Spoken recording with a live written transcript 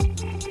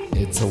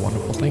It's a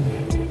wonderful thing.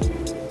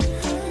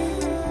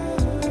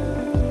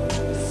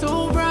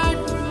 So bright.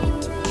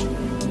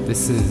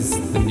 This is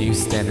the New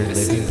Standard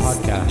Living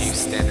Podcast. New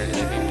Standard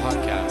Living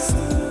Podcast.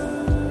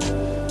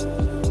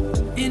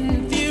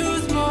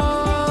 Infuse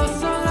more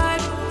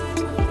sunlight.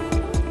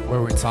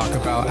 Where we talk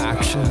about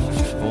action,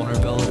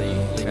 vulnerability,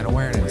 and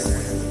awareness.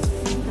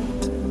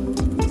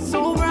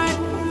 So bright.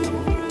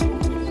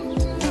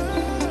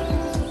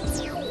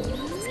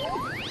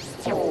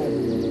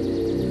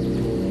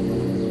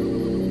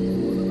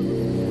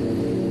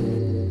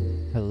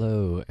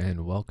 Hello,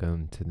 and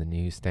welcome to the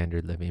New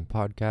Standard Living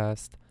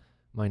Podcast.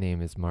 My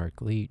name is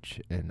Mark Leach,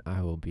 and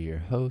I will be your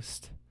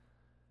host.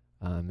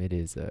 It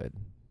is a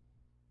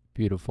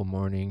beautiful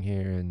morning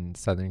here in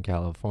Southern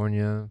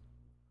California.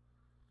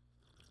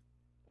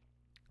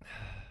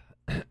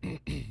 I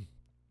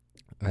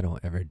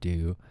don't ever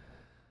do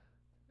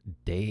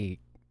day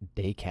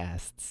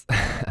casts.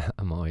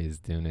 I'm always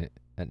doing it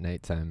at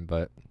nighttime,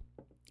 but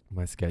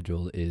my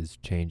schedule is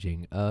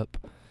changing up,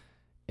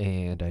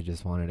 and I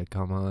just wanted to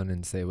come on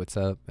and say what's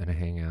up and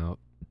hang out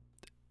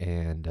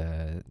and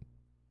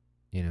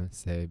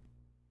say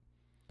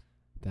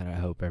that I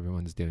hope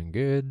everyone's doing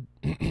good.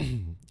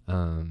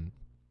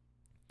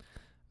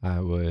 I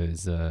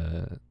was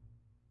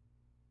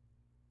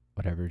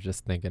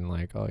just thinking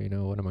like, what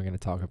am I going to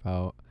talk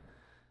about?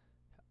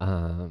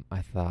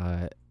 I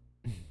thought,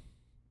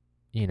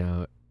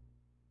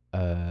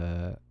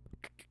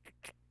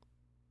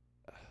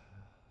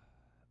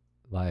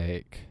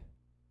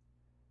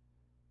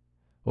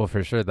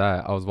 for sure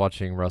that I was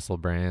watching Russell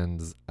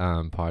Brand's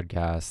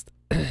podcast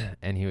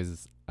and he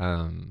was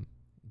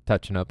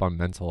touching up on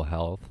mental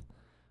health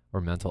or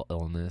mental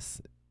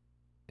illness,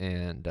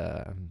 and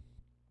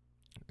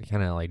it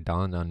kind of like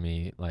dawned on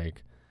me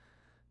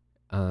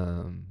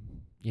how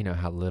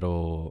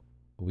little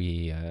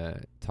we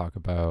talk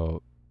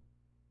about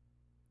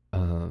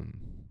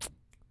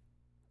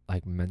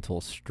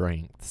mental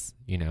strengths,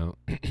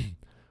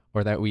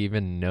 or that we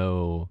even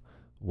know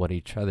what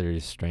each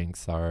other's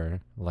strengths are,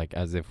 like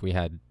as if we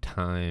had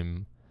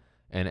time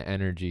and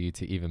energy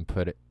to even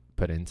put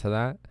into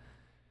that.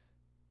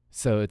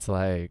 So it's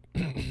like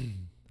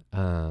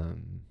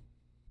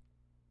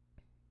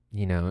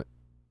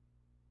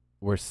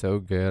we're so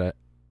good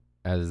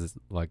as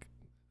like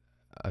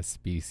a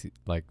species,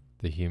 like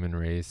the human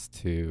race,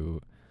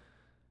 to,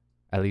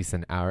 at least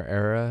in our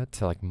era,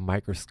 to like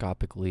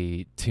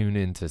microscopically tune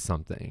into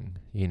something,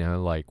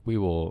 like we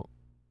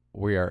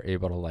are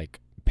able to like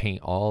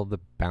paint all the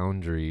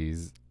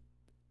boundaries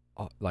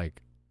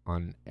like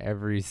on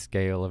every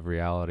scale of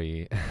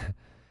reality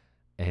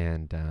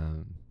and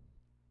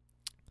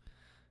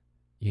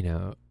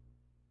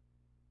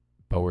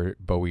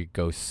but we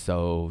go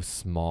so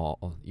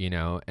small,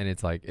 and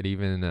it's like it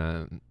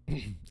even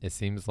it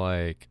seems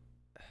like,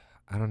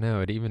 I don't know,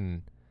 it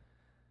even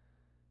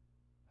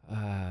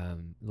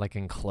like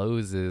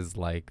encloses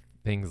like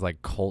things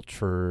like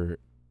culture,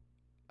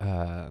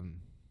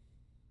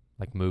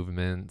 like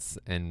movements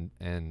and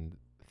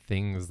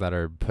things that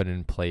are put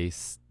in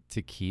place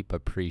to keep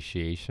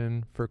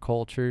appreciation for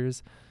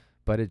cultures,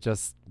 but it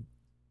just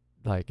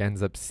like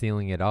ends up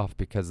sealing it off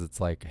because it's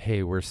like,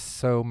 hey, we're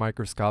so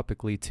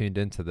microscopically tuned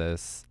into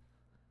this,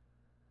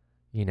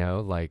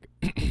 like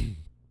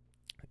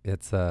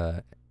it's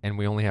and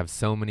we only have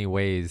so many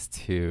ways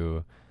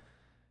to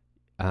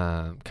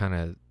kind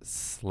of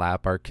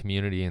slap our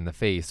community in the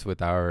face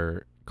with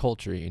our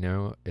culture,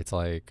 it's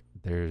like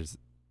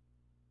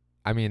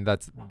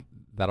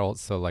that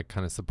also like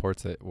kind of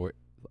supports it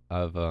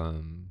of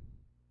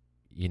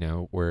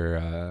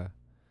where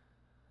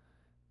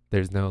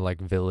there's no like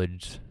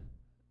village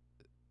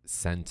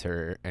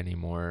center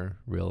anymore,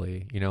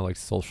 really, like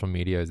social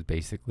media is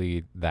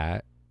basically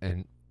that,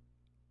 and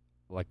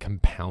like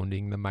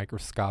compounding the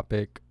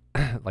microscopic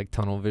like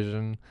tunnel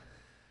vision,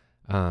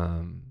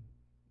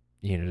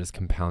 just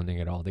compounding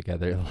it all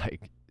together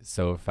like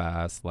so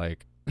fast,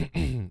 like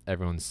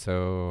everyone's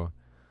so,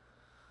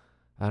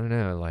 I don't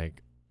know,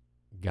 like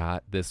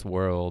got this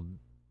world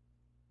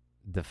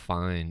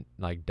defined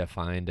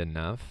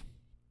enough,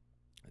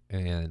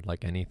 and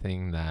like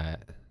anything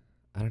that,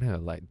 I don't know,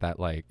 like that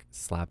like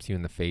slaps you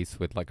in the face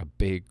with like a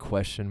big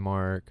question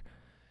mark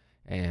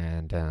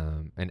and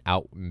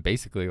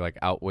basically like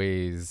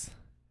outweighs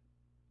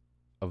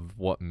of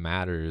what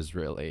matters,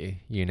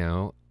 really,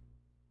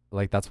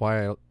 like that's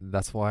why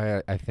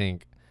I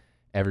think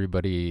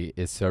everybody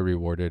is so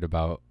rewarded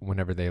about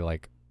whenever they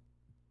like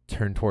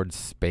turn towards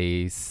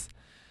space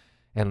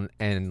and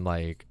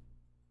like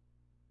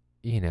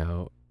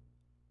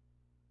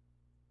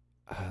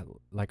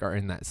like are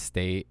in that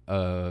state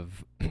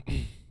of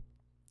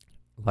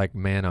like,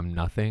 man, I'm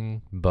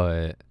nothing,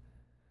 but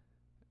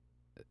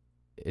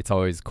it's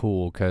always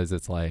cool because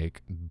it's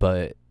like,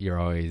 but you're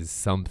always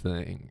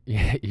something,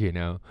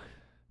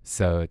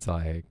 so it's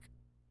like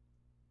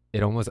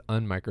it almost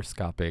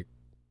unmicroscopically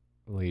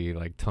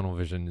like tunnel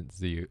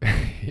visions you,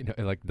 it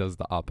like does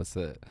the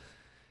opposite.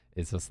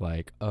 It's just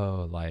like,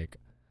 oh, like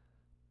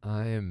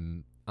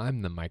I'm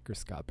the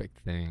microscopic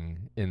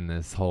thing in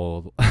this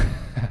whole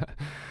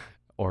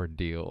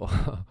ordeal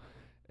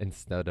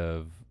instead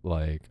of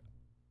like,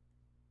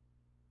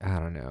 I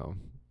don't know.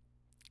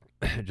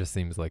 It just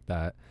seems like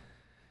that.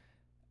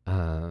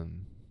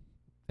 Um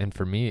and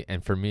for me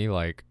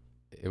like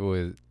it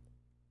was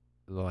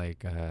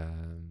like I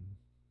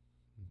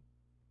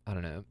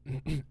don't know.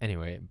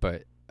 Anyway,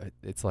 but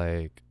it's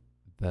like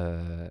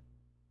the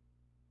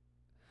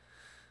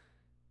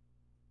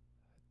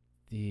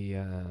the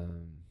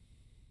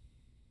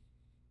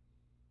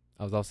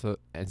I was also,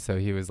 and so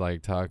he was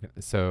like talking,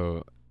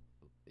 so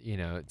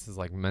it's just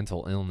like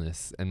mental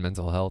illness and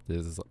mental health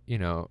is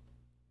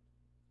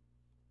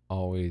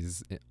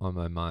always on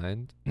my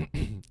mind.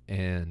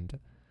 And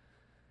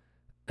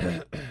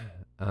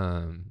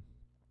um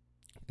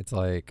it's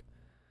like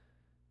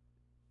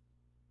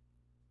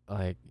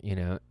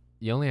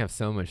you only have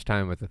so much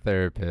time with a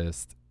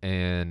therapist,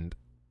 and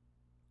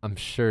I'm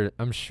sure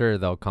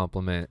they'll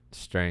complement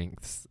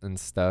strengths and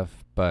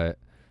stuff, but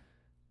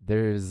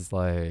there's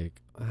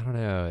like, I don't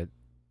know,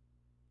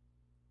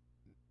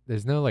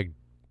 there's no like,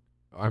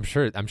 I'm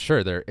sure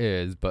there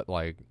is, but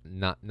like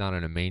not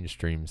on a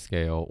mainstream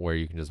scale where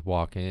you can just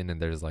walk in and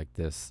there's like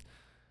this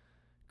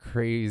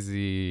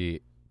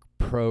crazy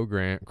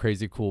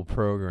crazy cool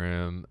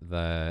program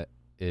that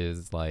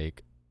is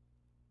like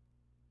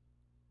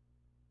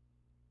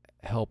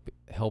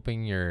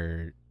helping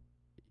your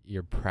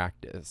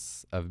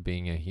practice of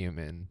being a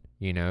human.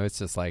 It's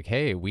just like,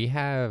 hey, we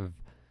have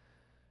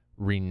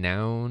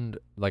renowned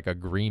like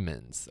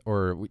agreements,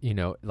 or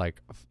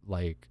like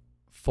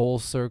full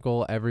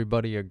circle,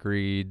 everybody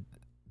agreed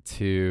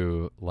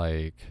to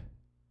like,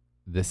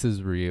 this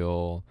is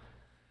real,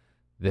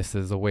 this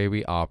is the way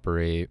we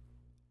operate.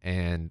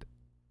 And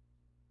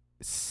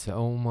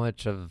so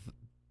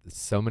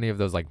many of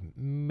those like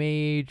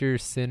major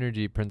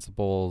synergy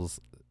principles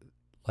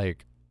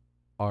like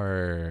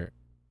are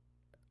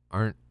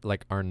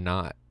are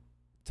not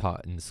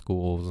taught in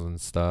schools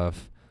and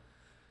stuff.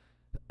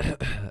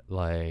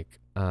 like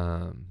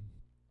I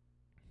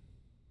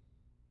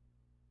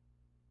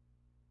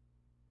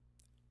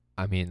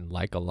mean,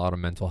 like a lot of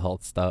mental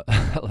health stuff,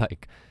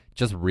 like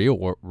just real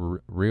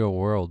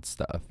world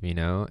stuff.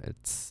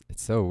 It's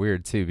so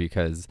weird too,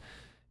 because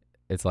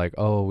it's like,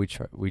 oh,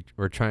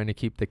 we're trying to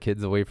keep the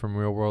kids away from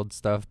real world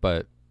stuff,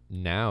 but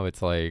now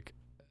it's like,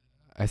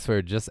 I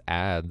swear, just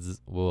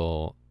ads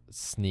will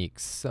sneak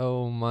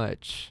so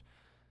much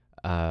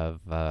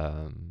of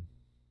the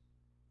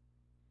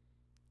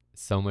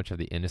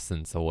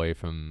innocence away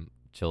from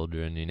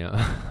children.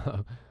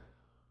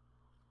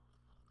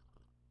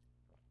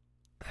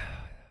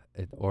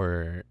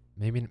 Or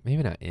maybe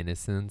not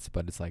innocence,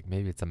 but it's like,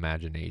 maybe it's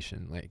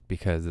imagination, like,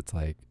 because it's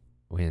like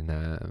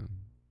when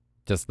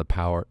just the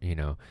power,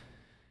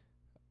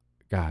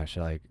 gosh,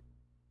 like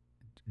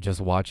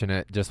just watching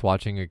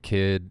a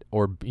kid,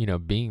 or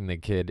being the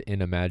kid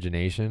in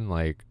imagination,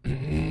 like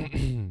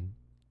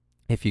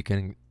if you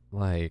can,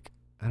 like,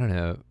 I don't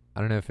know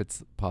if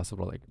it's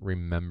possible to like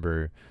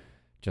remember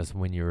just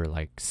when you were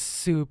like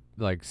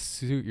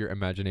your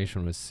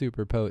imagination was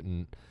super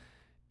potent,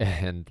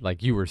 and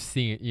like you were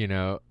seeing,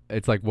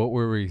 it's like, what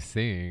were we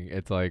seeing?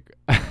 It's like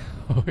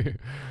we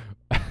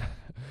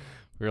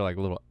we were like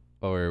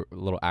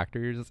little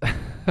actors,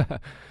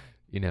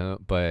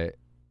 but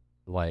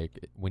like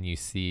when you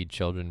see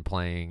children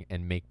playing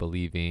and make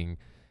believing,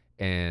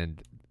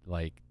 and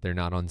like they're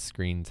not on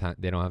screen time,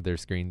 they don't have their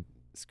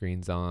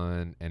screens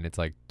on, and it's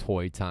like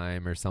toy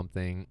time or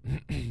something.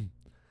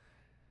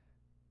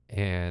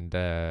 And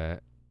I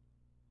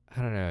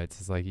don't know, it's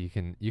just like you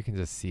can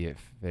just see it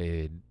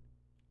fade.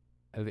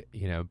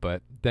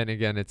 But then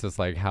again, it's just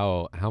like,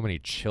 how many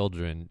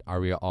children are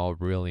we all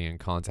really in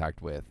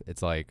contact with?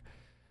 It's like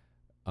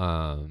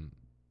our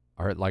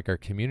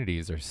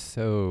communities are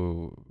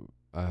so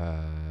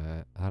I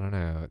don't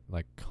know,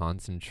 like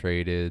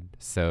concentrated,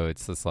 so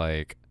it's just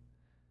like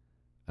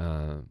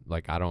I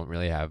don't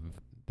really have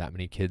that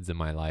many kids in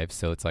my life,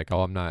 so it's like,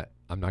 oh, I'm not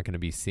going to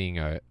be seeing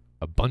a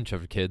bunch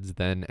of kids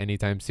then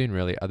anytime soon,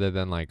 really, other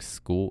than like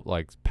school,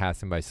 like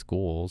passing by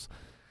schools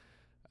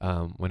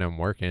when I'm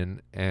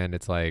working. And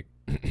it's like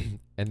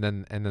and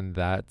then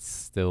that's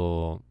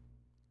still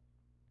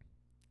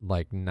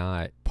like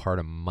not part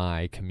of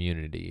my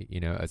community,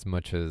 as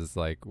much as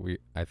like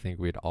I think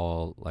we'd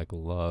all like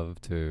love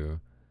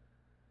to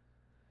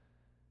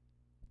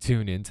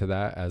tune into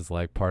that as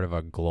like part of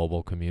a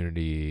global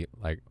community,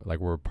 like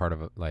we're part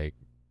of like,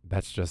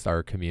 that's just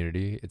our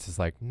community. It's just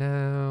like,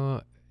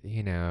 no,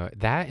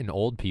 that, and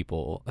old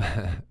people,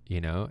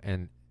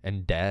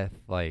 and death,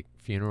 like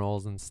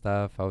funerals and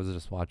stuff. I was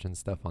just watching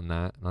stuff on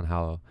that, on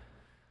how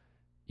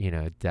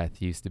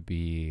death used to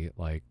be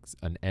like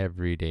an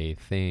everyday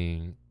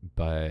thing,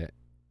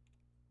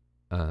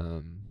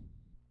 um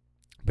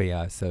but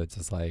yeah, so it's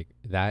just like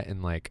that.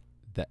 And like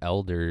the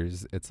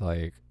elders, it's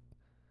like,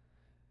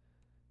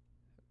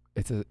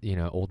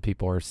 old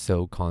people are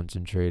so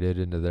concentrated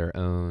into their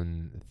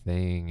own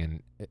thing,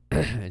 and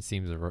it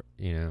seems, I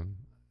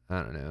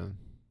don't know,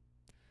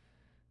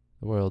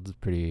 the world's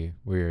pretty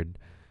weird.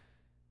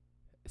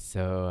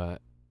 So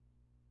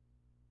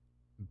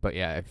but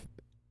yeah,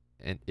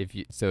 and if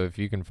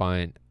you can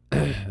find,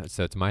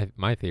 so it's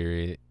my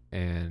theory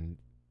and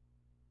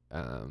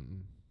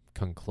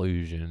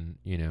conclusion,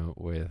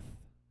 with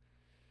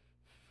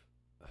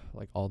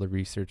like all the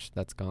research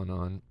that's gone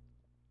on,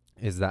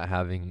 is that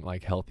having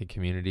like healthy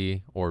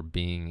community or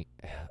being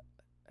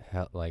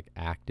like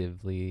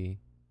actively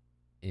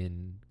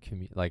in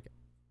like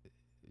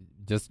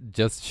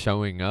just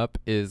showing up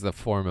is a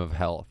form of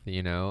health,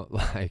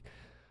 like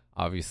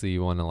obviously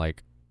you want to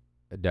like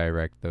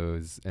direct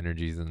those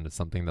energies into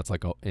something that's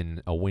like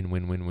in a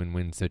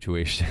win-win-win-win-win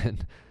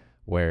situation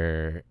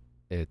where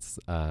it's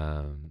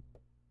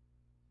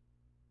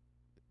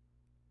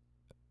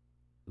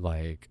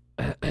like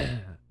what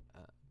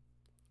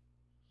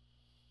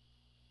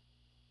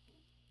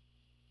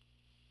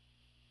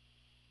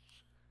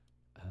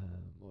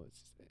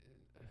was it?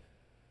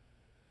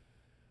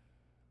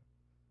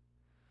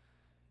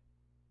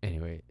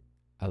 Anyway,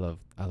 I love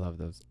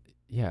those,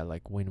 yeah,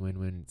 like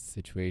win-win-win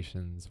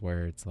situations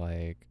where it's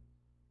like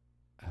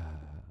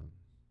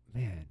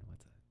man,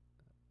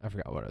 I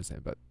forgot what I was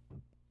saying, but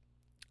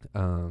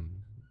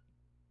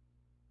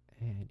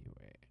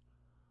anyway,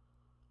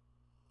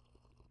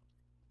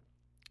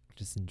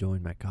 just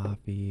enjoying my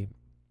coffee.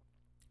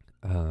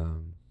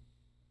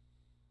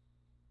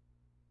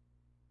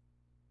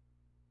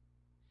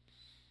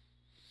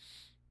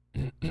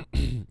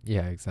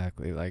 Yeah,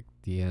 exactly, like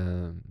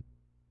the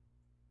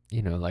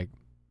like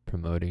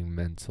promoting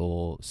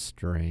mental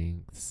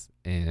strengths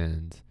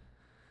and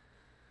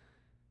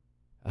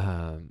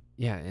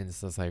yeah, and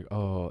so it's like,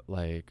 oh,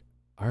 like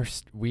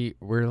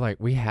we're like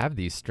we have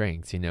these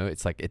strengths,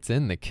 it's like it's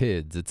in the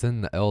kids, it's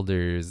in the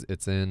elders,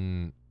 it's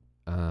in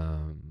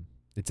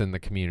the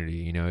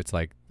community, it's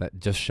like that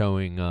just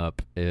showing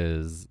up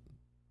is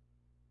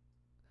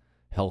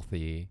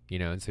healthy,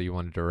 and so you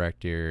want to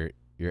direct your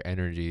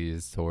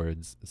energies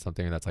towards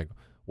something that's like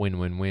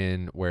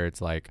win-win-win, where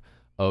it's like,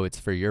 oh, it's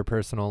for your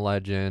personal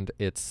legend,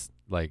 it's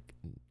like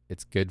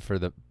it's good for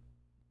the,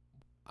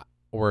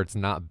 or it's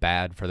not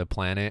bad for the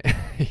planet,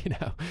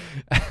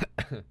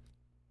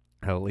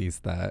 at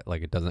least that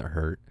like it doesn't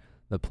hurt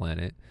the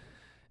planet.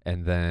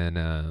 And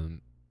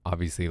then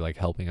obviously like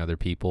helping other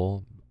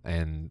people,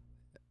 and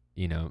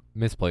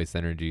misplaced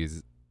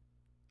energies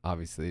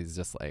obviously is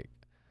just like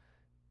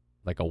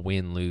a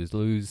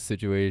win-lose-lose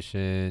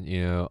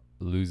situation,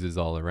 loses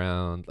all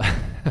around.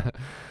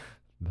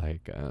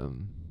 Like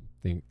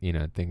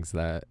things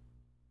that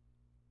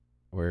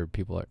where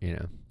people are, you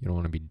don't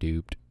want to be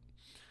duped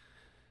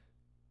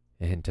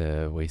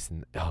into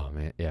wasting. Oh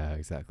man, yeah,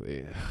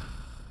 exactly.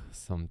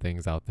 Some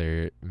things out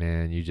there,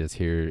 man, you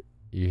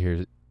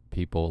hear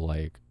people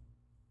like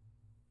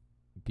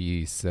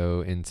be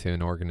so into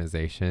an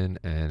organization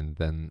and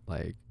then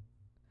like,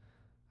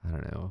 I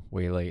don't know,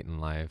 way late in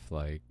life,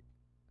 like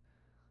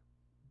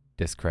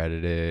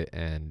discredit it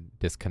and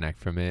disconnect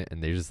from it,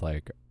 and they just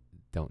like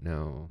don't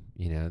know,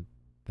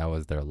 that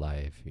was their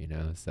life,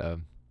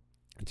 so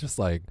just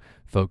like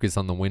focus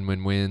on the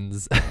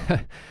win-win-wins.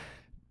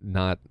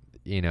 Not,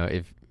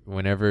 if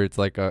whenever it's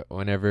like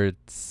whenever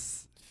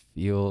it's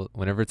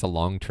a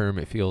long term,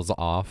 it feels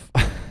off.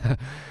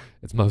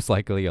 It's most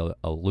likely a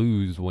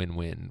lose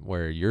win-win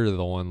where you're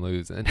the one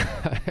losing.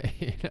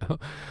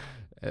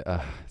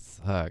 It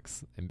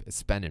sucks. And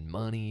spending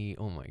money,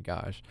 oh my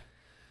gosh.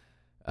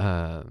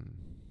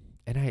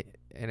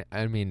 And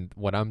I mean,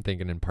 what I'm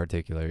thinking in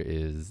particular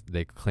is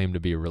they claim to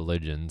be a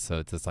religion, so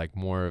it's just like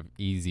more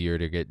easier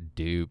to get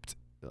duped.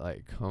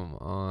 Like, come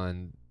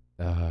on.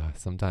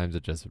 Sometimes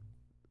it just.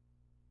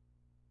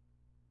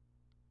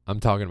 I'm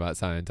talking about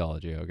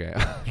Scientology, okay?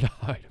 I'm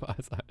talking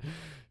about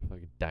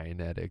fucking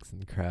Dianetics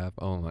and crap.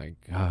 Oh my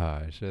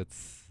gosh,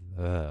 it's.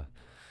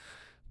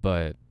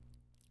 But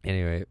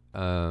anyway,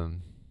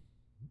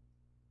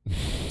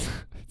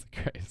 it's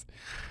crazy.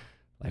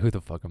 Like, who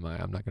the fuck am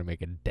I? I'm not gonna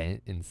make a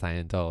dent in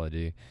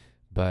Scientology.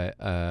 But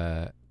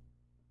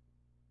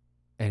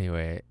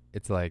anyway,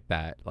 it's like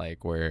that,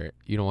 like where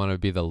you don't want to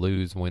be the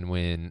lose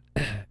win-win.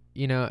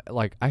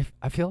 Like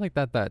I feel like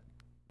that's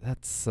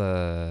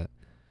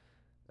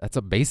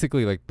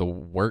basically like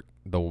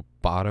the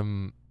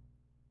bottom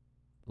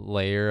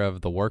layer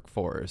of the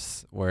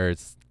workforce, where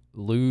it's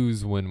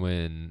lose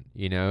win-win.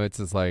 It's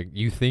just like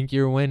you think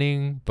you're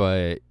winning,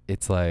 but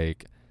it's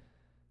like,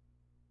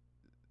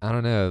 I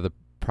don't know, the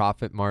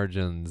profit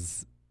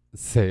margins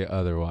say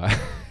otherwise.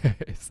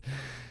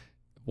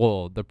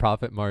 Well, the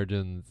profit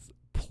margins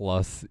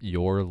plus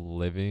your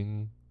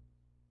living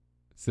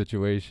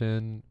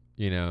situation,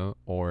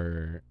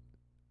 or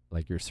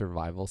like your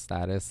survival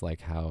status,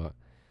 like how,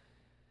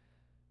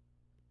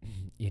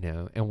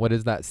 and what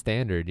is that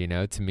standard?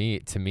 To me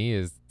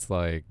is, it's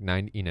like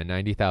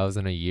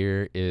 90,000 a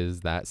year is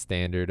that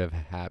standard of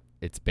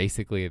it's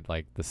basically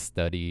like the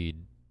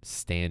studied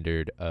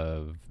standard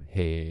of,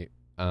 hey,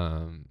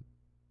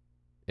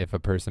 if a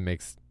person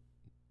makes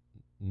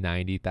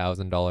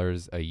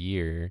 $90,000 a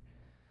year,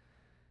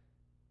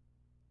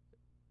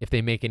 if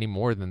they make any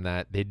more than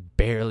that, they'd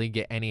barely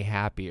get any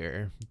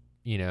happier,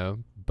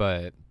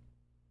 But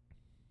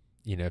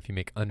if you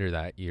make under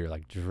that, you're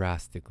like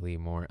drastically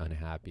more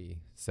unhappy.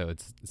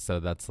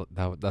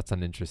 That's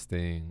an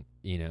interesting,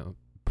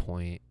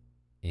 point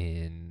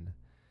in,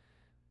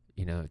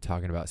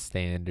 talking about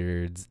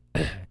standards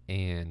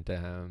and,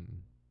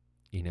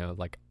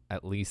 like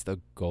at least a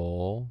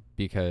goal,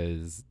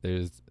 because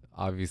there's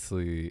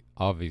obviously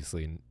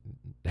no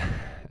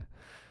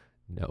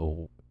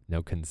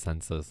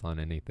consensus on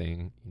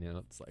anything.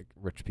 It's like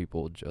rich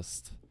people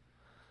just,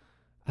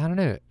 I don't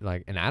know,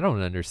 like, and I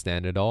don't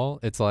understand it all.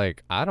 It's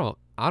like I don't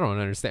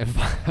understand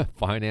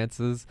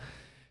finances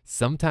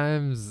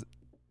sometimes,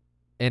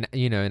 and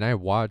and I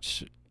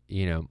watch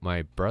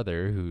my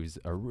brother, who's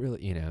a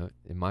really, in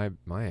my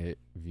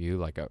view,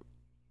 like a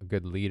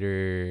good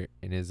leader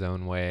in his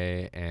own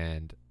way,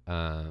 and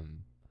or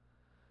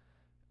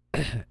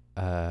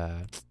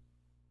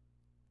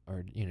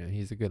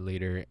he's a good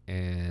leader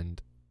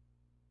and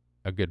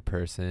a good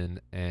person,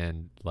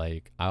 and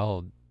like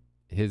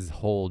his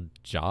whole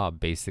job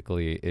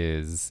basically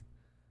is,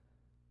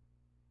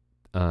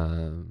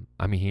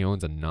 I mean, he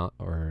owns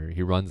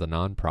he runs a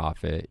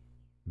nonprofit,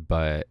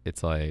 but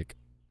it's like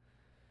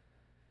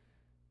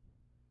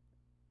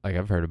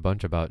I've heard a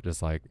bunch about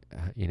just like,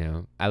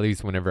 at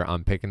least whenever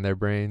I'm picking their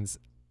brains,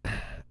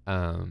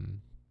 about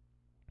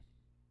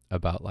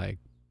like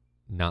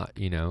not,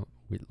 not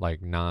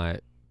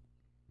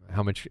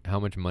how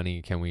much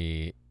money can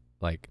we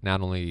like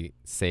not only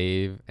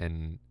save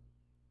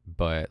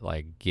but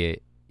like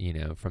get,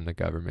 from the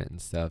government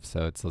and stuff.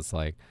 So it's just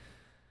like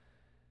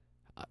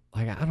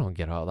I don't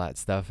get all that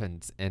stuff,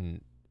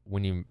 and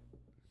when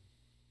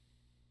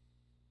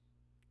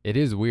it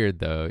is weird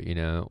though,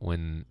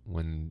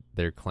 when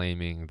they're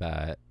claiming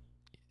that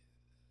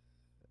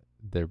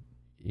they're,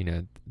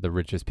 the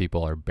richest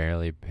people are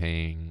barely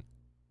paying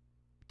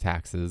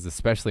taxes,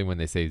 especially when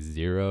they say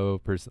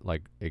 0%,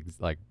 like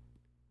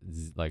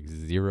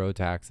zero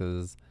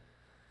taxes,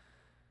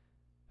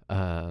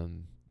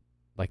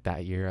 like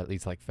that year, at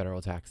least, like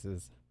federal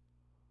taxes.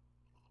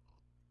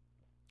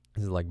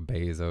 This is like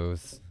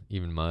Bezos,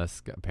 even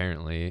Musk,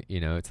 apparently,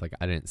 it's like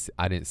I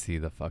didn't see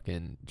the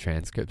fucking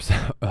transcripts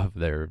of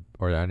or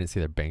I didn't see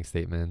their bank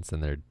statements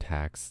and their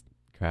tax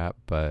crap,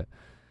 but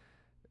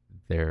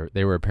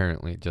they were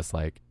apparently just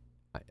like,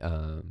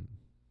 well,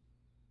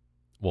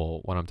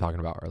 what I'm talking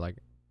about are like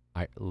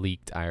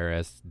leaked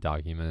IRS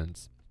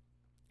documents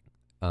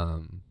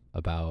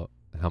about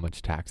how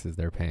much taxes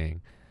they're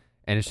paying.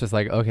 And it's just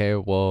like, okay,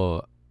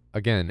 well,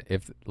 again,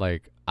 if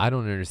like, I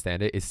don't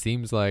understand it. It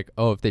seems like,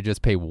 oh, if they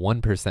just pay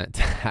 1%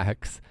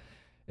 tax,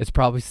 it's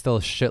probably still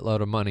a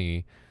shitload of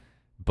money.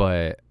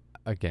 But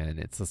again,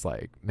 it's just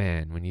like,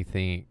 man, when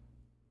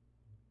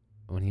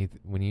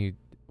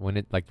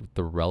it like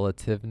the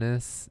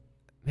relativeness,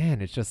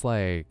 man, it's just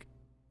like,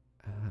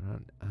 I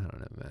don't know,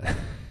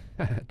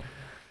 man.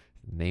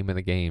 Name of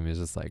the game is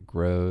just like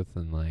growth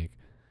and like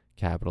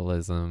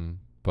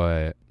capitalism,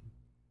 but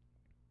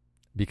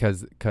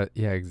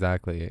yeah,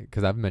 exactly,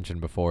 because I've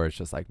mentioned before, it's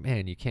just like,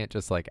 man, you can't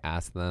just like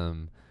ask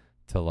them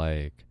to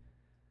like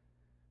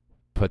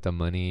put the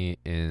money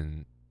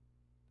in,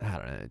 I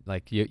don't know,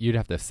 like you'd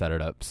have to set it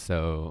up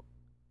so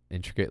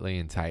intricately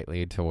and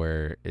tightly to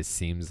where it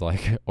seems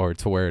like, or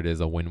to where it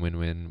is a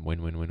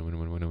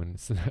win-win-win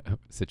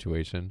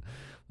situation,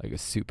 like a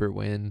super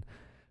win.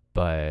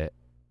 But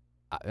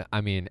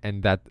I mean,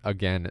 and that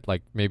again,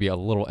 like maybe a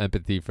little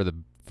empathy for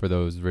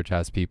those rich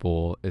ass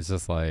people is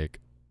just like,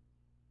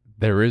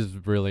 there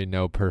is really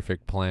no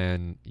perfect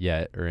plan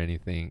yet or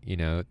anything,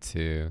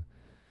 to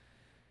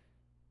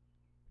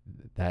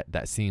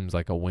that seems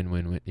like a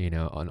win-win,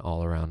 an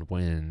all around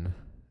win.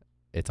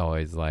 It's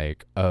always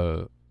like,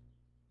 oh,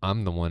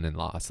 I'm the one in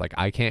loss. Like,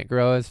 I can't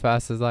grow as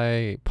fast as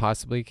I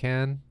possibly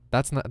can.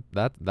 That's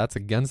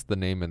against the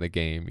name of the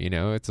game,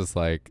 It's just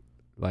like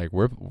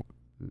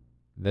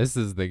this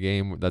is the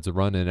game that's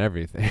running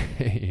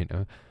everything,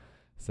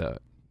 So,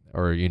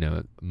 or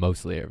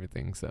mostly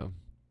everything. So,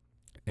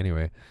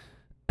 anyway,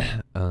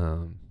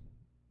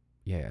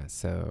 yeah.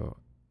 So,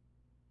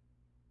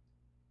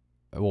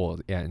 well,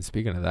 yeah. And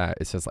speaking of that,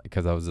 it's just like,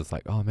 because I was just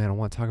like, oh man, I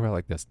want to talk about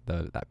like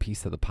that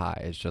piece of the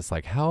pie. It's just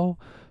like, how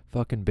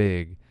fucking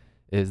big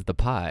is the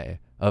pie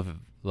of,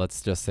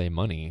 let's just say,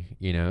 money?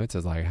 It's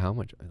just like, how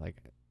much, like,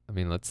 I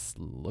mean, let's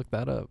look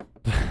that up.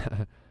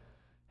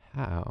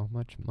 How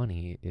much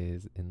money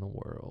is in the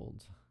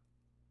world?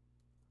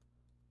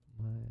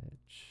 Much money in the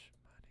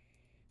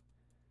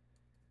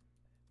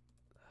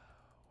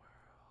world.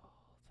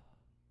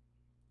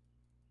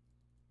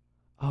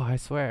 Oh, I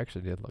swear I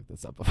actually did look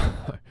this up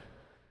before.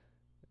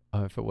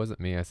 If it wasn't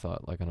me, I saw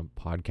it like on a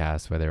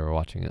podcast where they were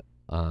watching it.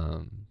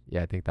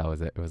 Yeah, I think that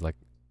was it. It was like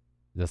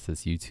just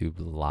this YouTube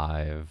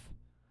live,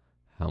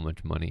 how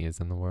much money is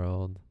in the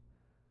world.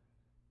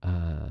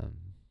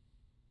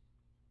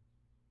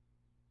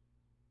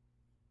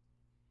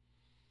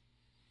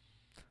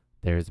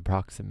 There's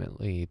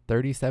approximately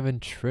 37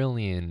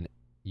 trillion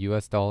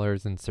US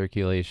dollars in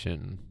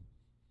circulation.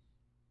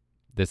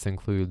 This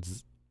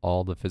includes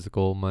all the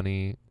physical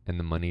money and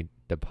the money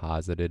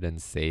deposited in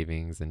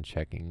savings and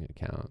checking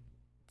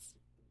accounts.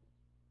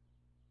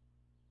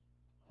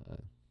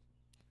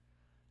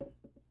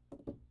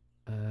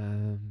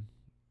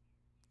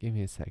 Give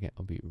me a second.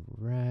 I'll be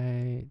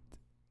right.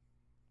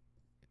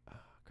 Oh,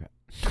 crap.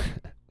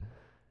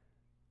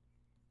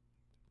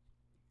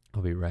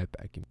 I'll be right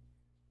back.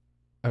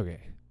 Okay.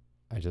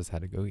 I just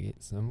had to go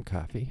get some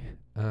coffee.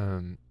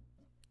 Or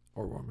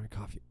warm my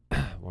coffee.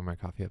 Warm my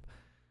coffee up.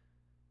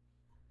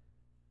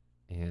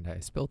 And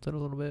I spilt it a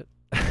little bit.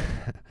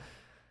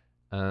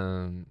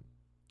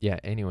 Yeah,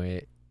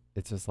 anyway,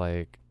 it's just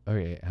like,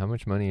 okay, how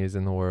much money is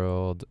in the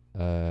world?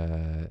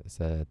 It's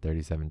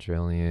 37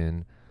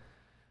 trillion.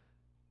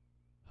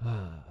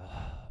 Money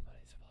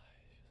supply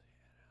is usually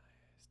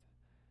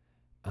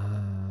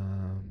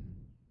analyzed.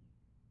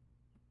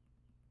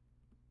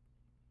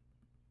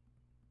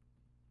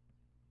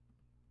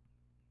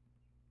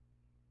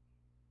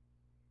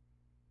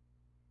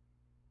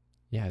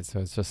 Yeah, so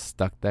it's just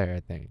stuck there,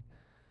 I think.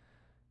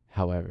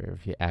 However,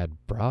 if you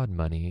add broad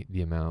money,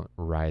 the amount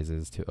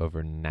rises to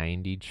over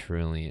 90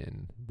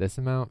 trillion. This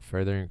amount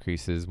further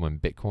increases when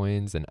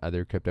bitcoins and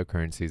other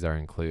cryptocurrencies are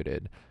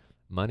included.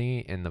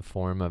 Money in the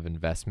form of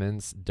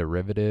investments,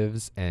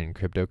 derivatives, and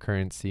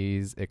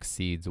cryptocurrencies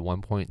exceeds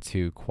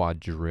 1.2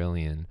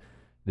 quadrillion.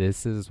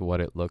 This is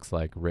what it looks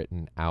like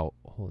written out.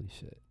 Holy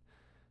shit.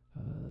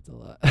 That's a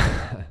lot.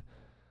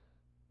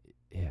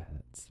 Yeah,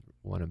 that's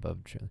one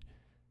above trillion.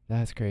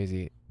 That's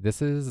crazy.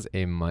 This is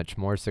a much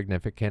more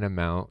significant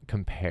amount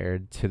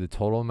compared to the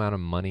total amount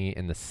of money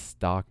in the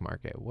stock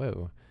market.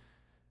 Whoa.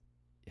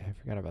 Yeah, I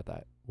forgot about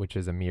that. Which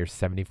is a mere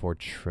 74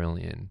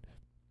 trillion.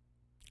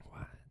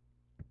 What?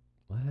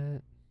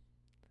 What?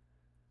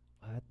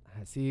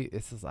 See,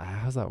 this is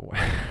how's that work?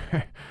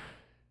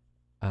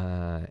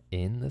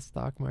 In the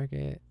stock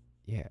market?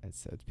 Yeah,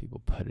 so it's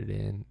people put it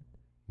in.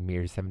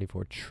 Mere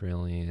 74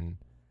 trillion.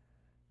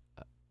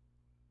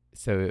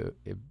 So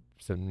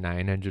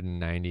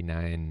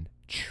 999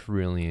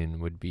 trillion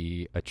would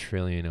be a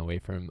trillion away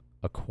from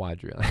a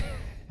quadrillion.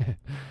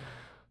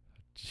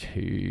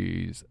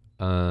 Jeez.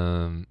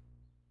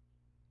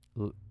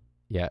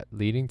 Yeah,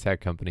 leading tech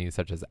companies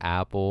such as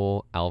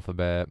Apple,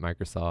 Alphabet,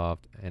 Microsoft,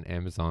 and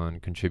Amazon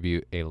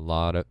contribute a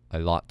lot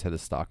to the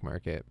stock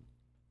market.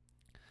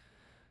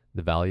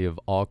 The value of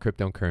all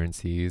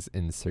cryptocurrencies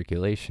in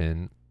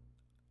circulation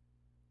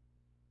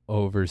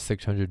over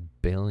 600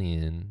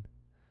 billion,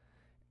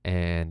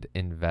 and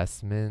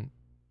investment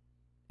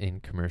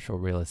in commercial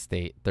real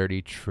estate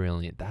 30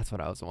 trillion. That's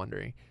what I was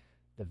wondering.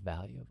 The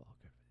value of all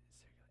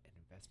cryptocurrencies and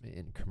investment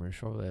in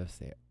commercial real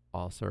estate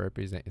also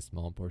represent a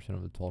small portion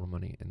of the total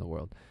money in the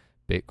world.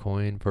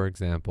 Bitcoin, for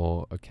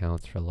example,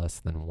 accounts for less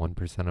than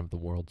 1% of the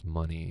world's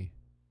money.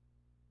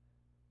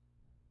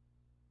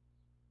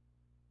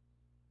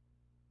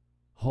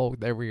 Oh,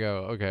 there we go.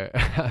 Okay.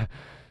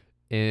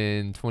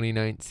 In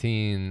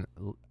 2019,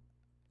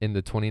 in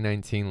the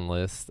 2019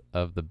 list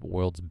of the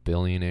world's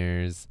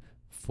billionaires,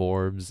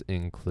 Forbes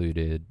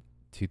included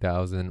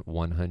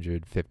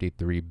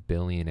 2,153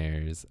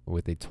 billionaires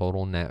with a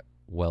total net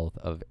wealth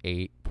of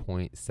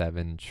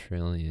 8.7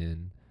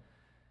 trillion.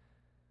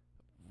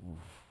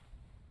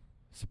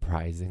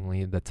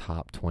 Surprisingly, the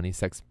top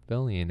 26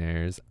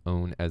 billionaires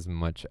own as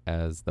much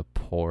as the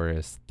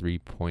poorest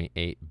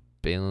 3.8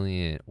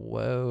 billion.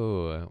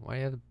 Whoa. Why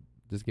you have to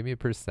just give me a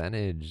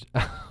percentage?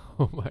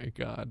 Oh my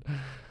God.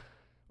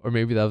 Or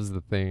maybe that was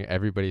the thing.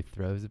 Everybody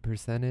throws a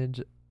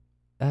percentage.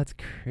 That's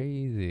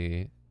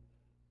crazy.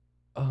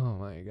 Oh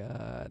my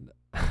God.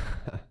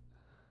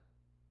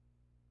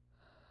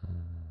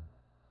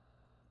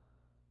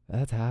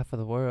 That's half of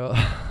the world.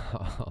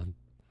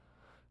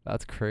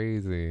 That's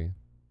crazy.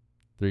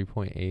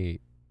 3.8.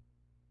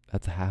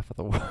 That's half of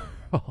the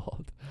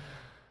world.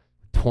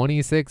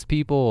 26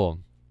 people.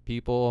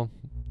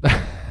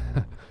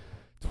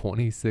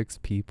 26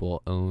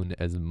 people own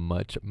as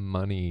much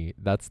money.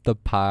 That's the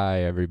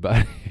pie,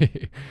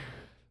 everybody.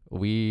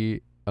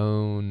 We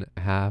own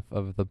half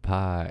of the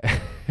pie.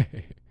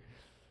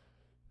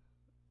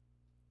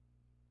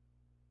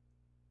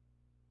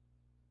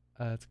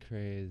 That's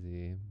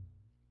crazy.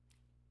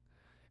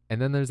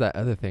 And then there's that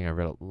other thing I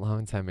read a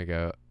long time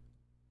ago.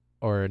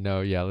 Or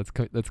no, yeah, let's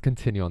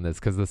continue on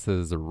this because this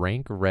is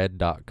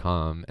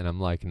rankred.com and I'm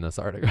liking this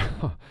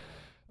article.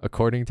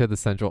 According to the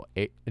Central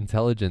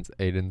Intelligence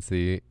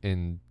Agency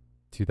in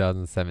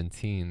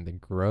 2017, the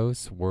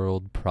gross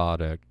world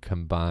product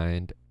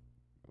combined,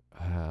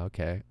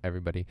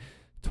 everybody,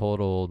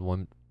 totaled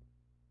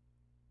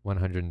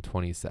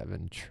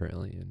 127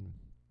 trillion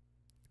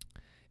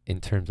in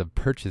terms of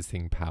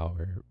purchasing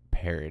power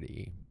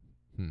parity.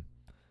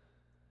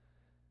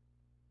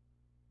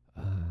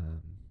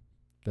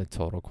 The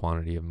total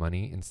quantity of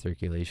money in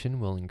circulation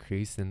will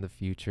increase in the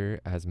future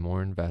as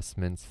more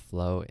investments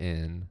flow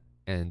in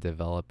and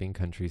developing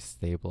countries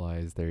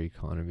stabilize their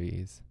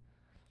economies.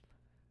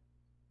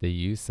 The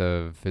use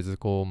of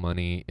physical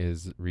money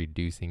is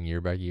reducing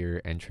year by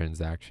year, and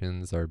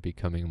transactions are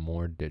becoming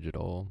more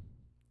digital.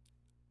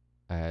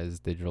 As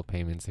digital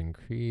payments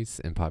increase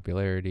in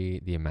popularity,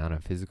 the amount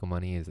of physical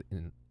money is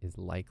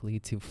likely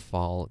to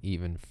fall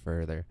even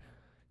further.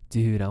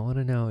 Dude, I want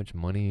to know how much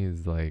money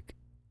is like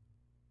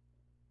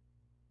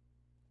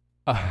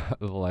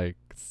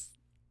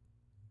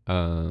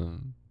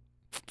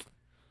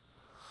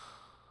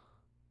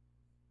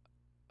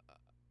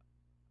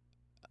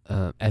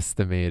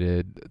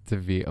estimated to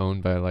be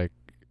owned by like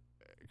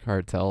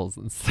cartels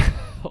and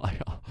stuff,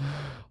 like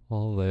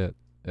all that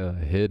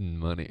hidden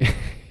money.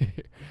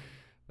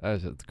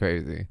 That's just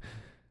crazy.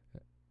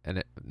 And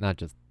it not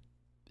just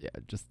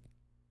just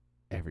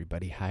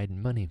everybody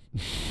hiding money.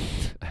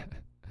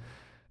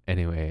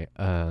 Anyway,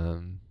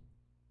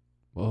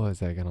 what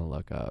was I gonna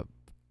look up?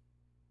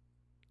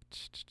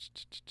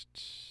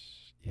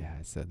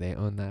 Yeah, so they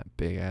own that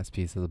big ass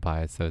piece of the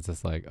pie. So it's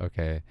just like,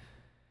 okay,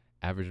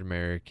 average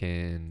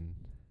American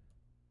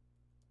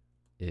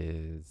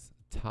is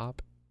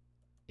top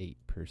 8%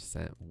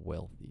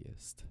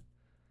 wealthiest.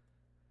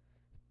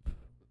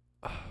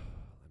 Let me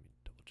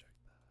double check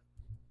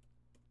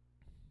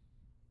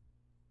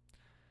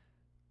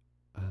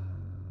that.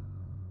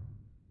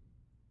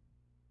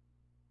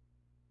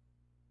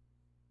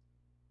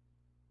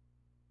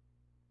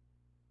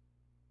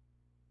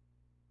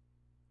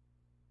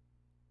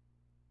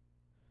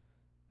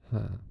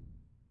 Huh.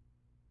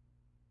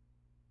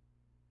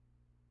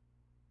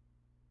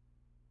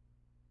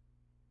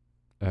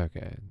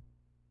 Okay.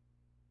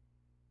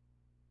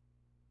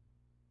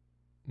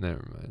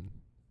 Never mind.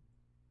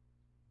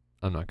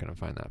 I'm not going to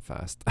find that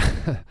fast.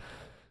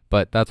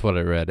 But that's what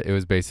I read. It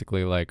was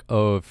basically like,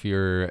 oh, if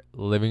you're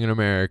living in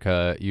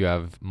America, you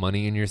have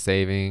money in your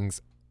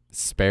savings,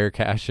 spare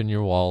cash in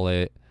your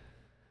wallet,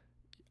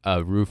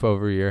 a roof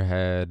over your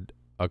head,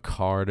 a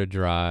car to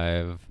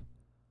drive,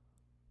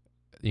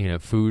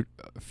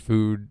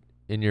 food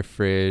in your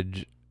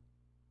fridge.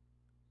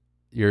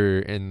 You're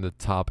in the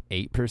top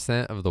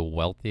 8% of the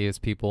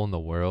wealthiest people in the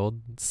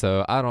world.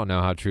 So I don't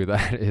know how true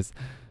that is.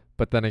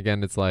 But then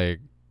again, it's like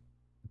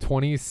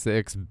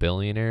 26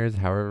 billionaires,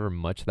 however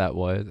much that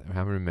was,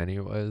 however many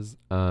it was.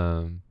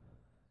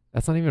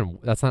 That's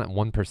not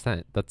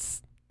 1%.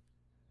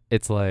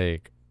 It's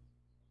like,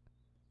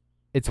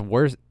 it's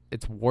worse.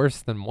 It's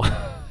worse than one.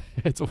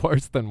 It's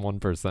worse than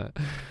 1%.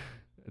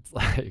 It's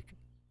like,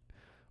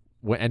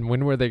 when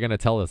were they going to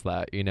tell us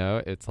that?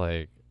 It's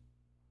like,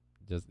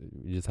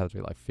 you just have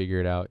to like figure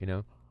it out,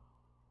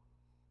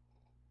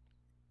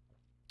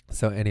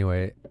 So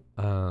anyway,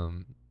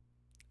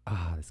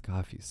 this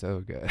coffee's so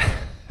good.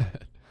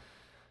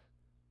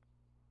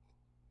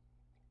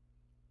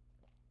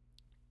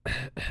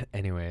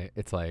 Anyway,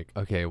 it's like,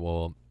 okay,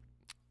 well,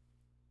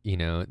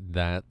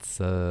 that's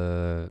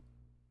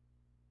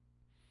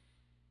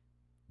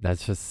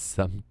just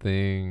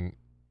something,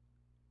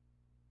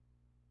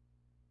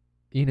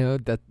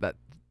 that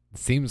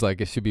seems like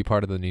it should be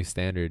part of the new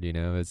standard.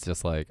 It's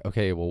just like,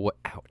 okay, well,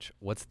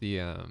 what's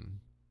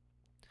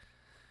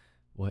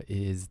what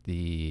is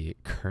the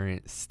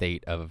current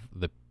state of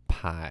the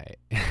pie?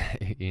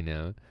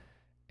 And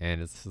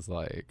it's just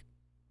like,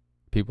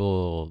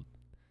 people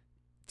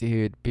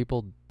do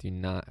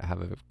not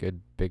have a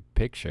good big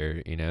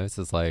picture. It's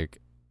just like,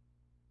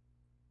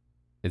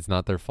 it's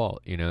not their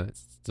fault.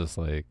 It's just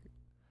like,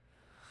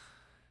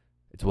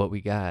 it's what we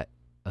got.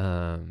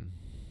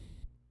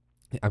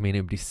 I mean,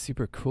 it'd be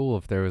super cool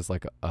if there was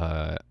like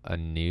a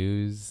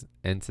news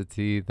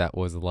entity that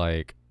was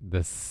like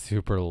this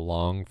super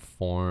long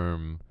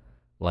form,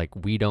 like,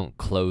 we don't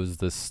close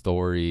the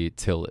story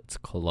till it's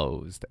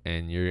closed,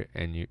 and you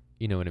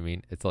know what I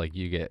mean? It's like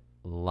you get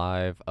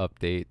live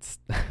updates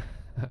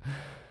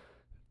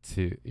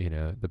to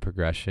the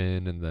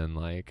progression, and then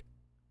like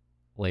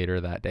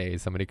later that day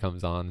somebody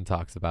comes on and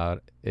talks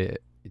about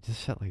it.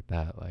 Just shit like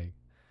that, like,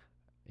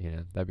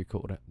 that'd be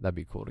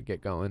cool to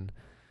get going.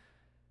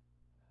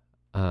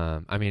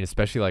 I mean,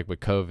 especially like with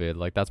COVID,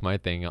 like that's my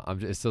thing.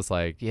 It's just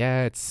like,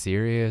 yeah, it's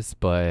serious,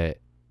 but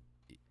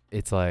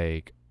it's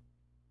like,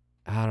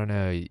 I don't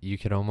know, you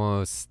could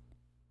almost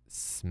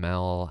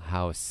smell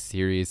how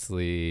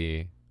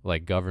seriously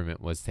like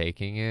government was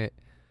taking it.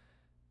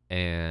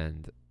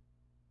 And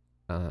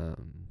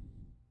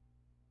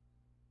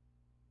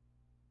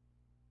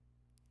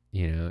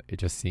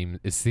it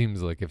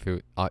seems like if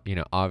it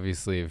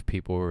obviously if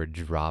people were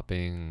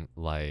dropping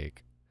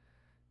like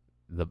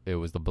it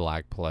was the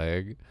Black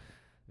Plague,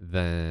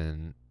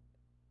 then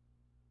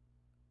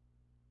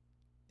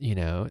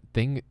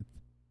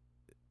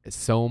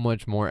so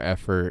much more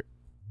effort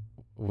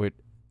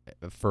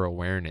for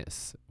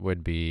awareness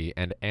would be,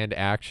 and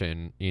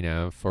action,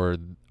 for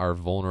our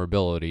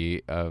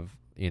vulnerability of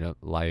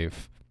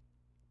life.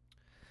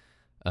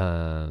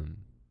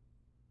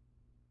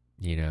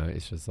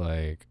 It's just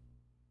like,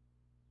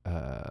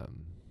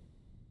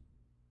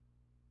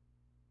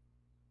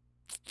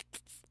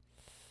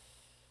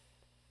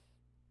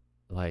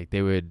 like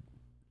they would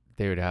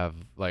have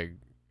like,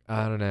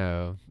 I don't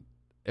know,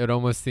 it would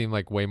almost seem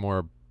like way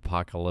more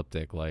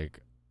apocalyptic, like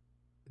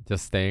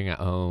just staying at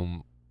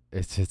home.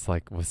 It's just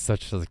like with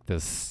such like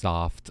this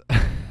soft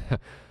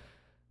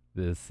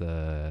this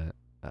I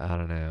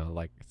don't know,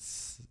 like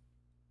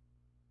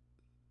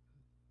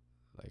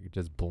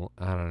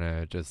I don't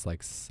know, just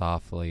like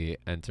softly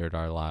entered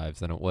our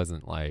lives, and it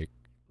wasn't like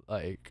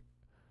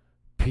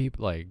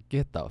people like,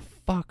 get the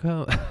fuck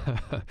home.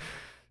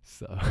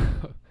 So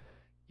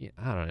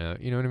I don't know,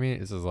 you know what I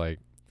mean? It's just like,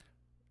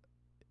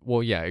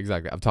 well, yeah,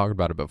 exactly. I've talked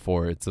about it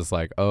before. It's just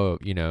like, oh,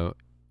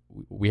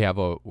 we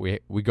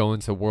go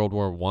into World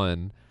War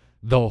One,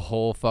 the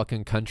whole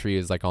fucking country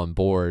is like on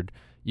board.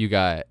 You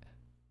got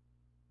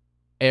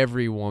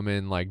every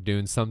woman like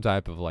doing some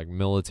type of like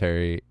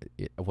military.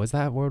 Was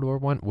that World War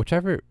One?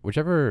 Whichever.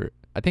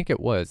 I think it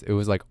was. It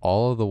was like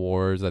all of the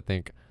wars. I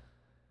think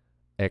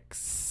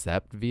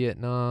except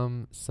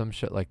Vietnam, some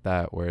shit like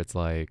that, where it's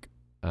like,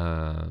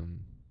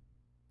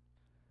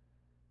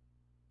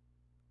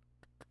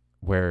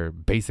 where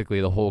basically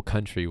the whole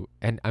country,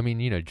 and I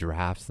mean,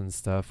 drafts and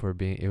stuff were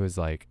being, it was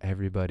like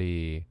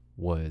everybody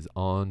was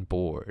on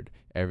board.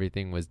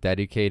 Everything was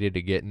dedicated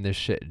to getting this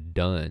shit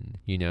done,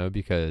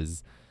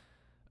 because,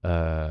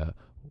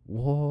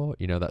 war,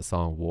 that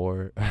song,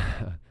 War,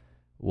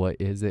 what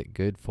is it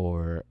good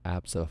for?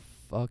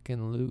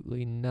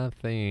 Abso-fucking-lutely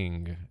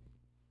nothing.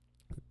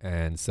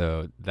 And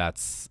so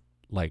that's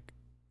like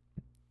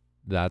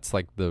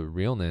the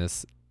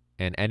realness.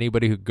 And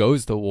anybody who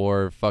goes to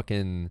war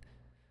fucking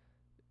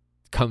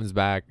comes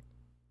back.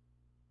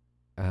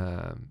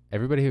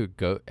 Everybody who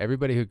goes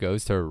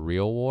to a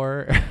real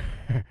war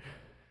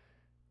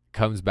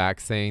comes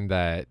back saying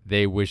that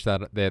they wish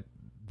that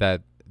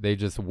they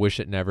just wish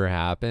it never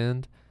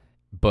happened.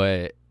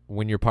 But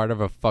when you're part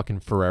of a fucking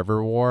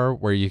forever war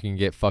where you can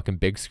get fucking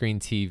big screen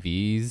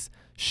TVs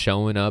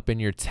showing up in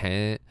your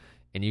tent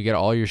and you get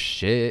all your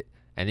shit,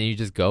 and then you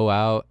just go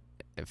out,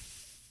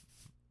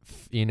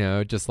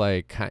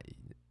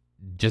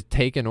 just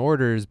taking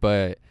orders.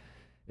 But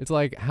it's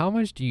like, how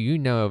much do you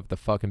know of the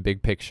fucking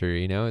big picture?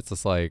 It's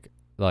just like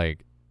you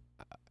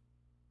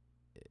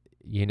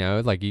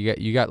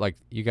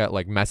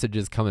got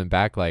messages coming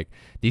back like,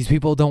 these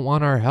people don't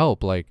want our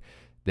help. Like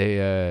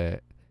they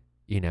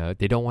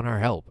don't want our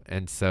help.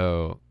 And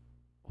so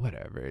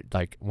whatever,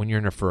 like when you're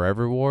in a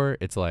forever war,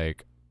 it's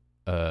like,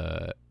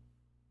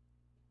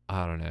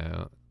 I don't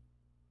know,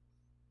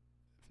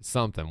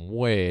 something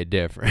way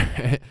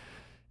different.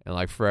 And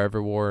like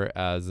forever war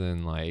as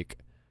in like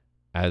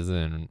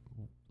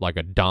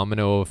a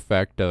domino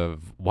effect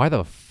of, why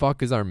the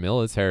fuck is our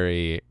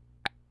military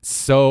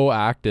so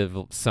active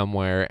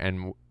somewhere,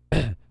 and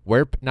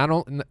we're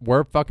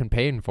fucking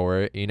paying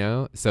for it,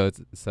 so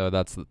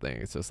that's the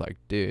thing. It's just like,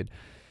 dude,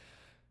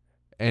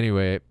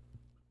 anyway,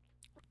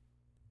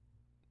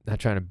 not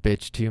trying to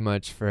bitch too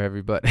much for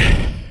everybody.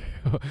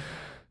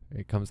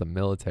 It comes to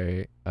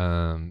military.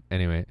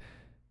 Anyway,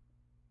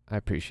 I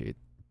appreciate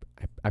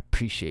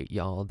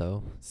y'all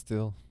though.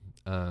 Still,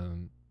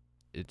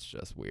 it's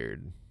just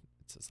weird.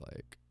 It's just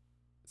like,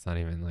 it's not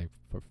even like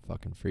for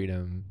fucking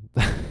freedom.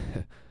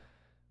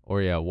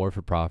 Or yeah, war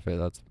for profit.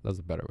 That's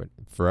a better way.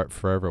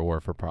 Forever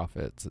war for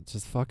profits. It's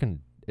just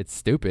fucking, it's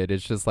stupid.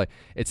 It's just like,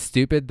 it's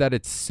stupid that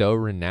it's so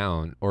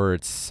renowned, or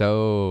it's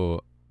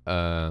so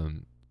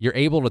you're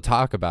able to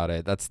talk about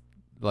it. That's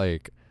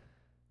like,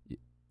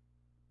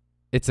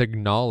 it's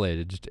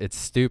acknowledged. It's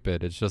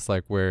stupid. It's just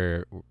like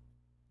where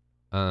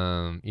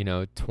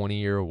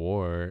 20-year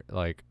war,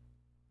 like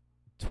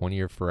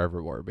 20-year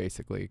forever war,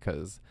 basically,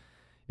 because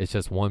it's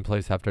just one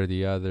place after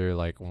the other,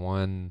 like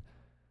one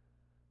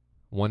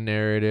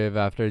narrative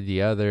after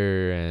the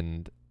other,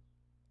 and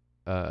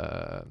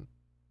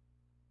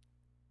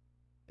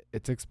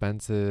it's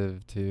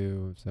expensive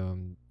too, so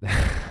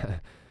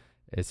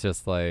it's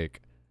just like,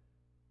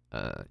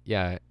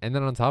 yeah. And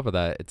then on top of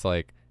that, it's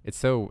like, it's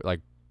so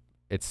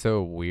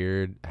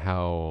weird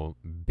how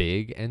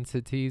big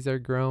entities are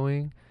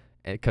growing,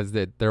 because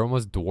they're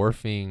almost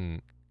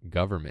dwarfing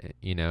government.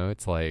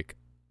 It's like,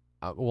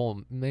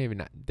 well, maybe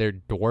not. They're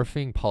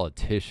dwarfing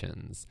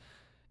politicians,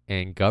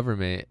 and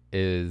government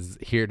is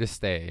here to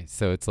stay.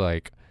 So it's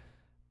like,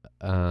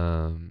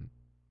 and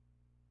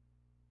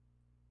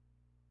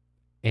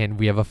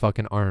we have a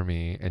fucking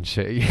army and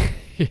shit,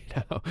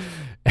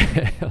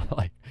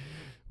 like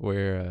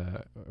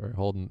we're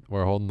holding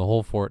the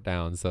whole fort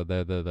down. So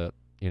they're they're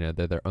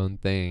their own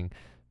thing,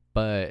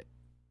 but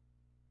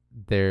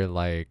they're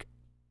like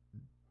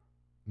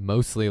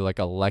mostly like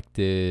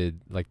elected,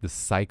 like the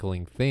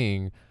cycling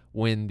thing,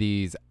 when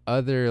these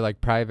other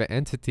like private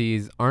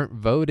entities aren't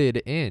voted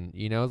in.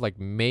 Like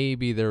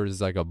maybe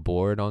there's like a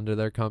board under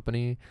their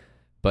company,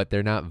 but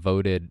they're not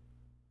voted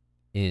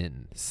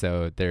in.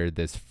 So they're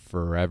this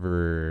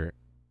forever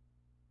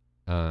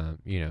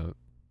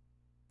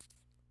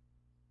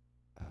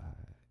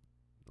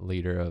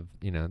leader of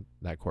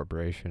that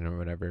corporation or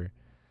whatever.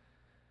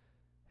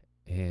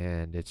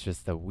 And it's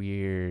just a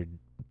weird,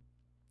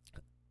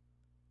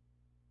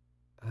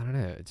 I don't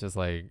know, it's just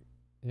like,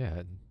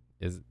 yeah,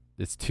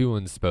 it's too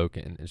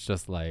unspoken. It's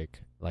just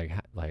like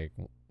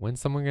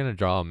when's someone gonna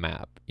draw a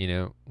map?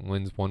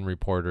 When's one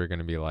reporter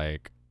gonna be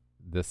like,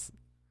 this,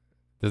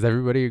 does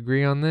everybody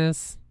agree on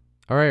this?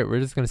 All right, we're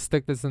just gonna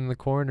stick this in the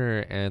corner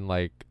and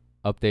like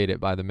update it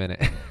by the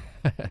minute.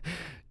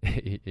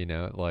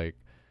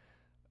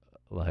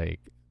 like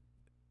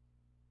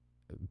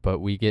but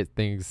we get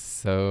things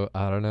so,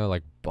 I don't know,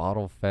 like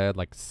bottle fed,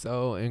 like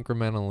so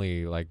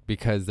incrementally, like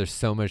because there's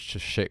so much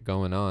shit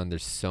going on.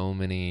 There's so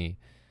many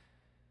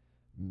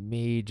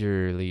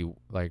majorly,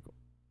 like,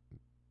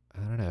 I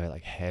don't don't know,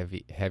 like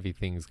heavy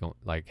things going,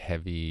 like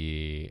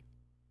heavy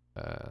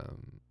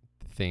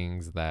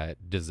things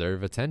that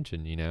deserve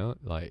attention, you know?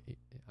 Like,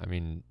 I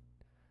mean,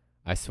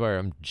 I swear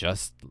I'm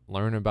just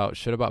learning about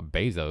shit about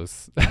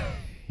Bezos,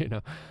 you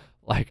know?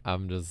 Like,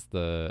 I'm just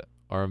I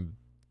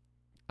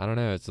don't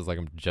know, it's just like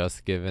I'm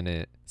just giving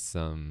it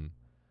some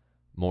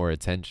more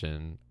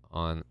attention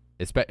on,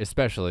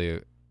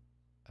 especially,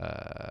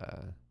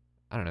 I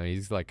don't know,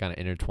 he's like kind of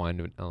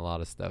intertwined with a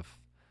lot of stuff,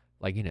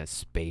 like, you know,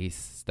 space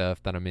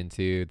stuff that I'm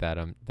into, that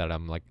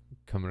I'm like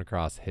coming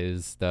across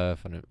his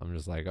stuff, and I'm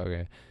just like,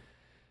 okay.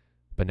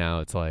 But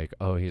now it's like,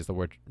 oh, he's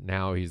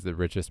the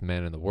richest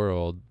man in the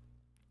world.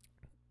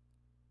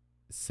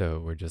 So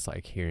we're just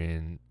like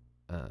hearing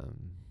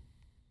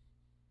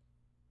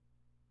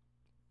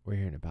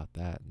about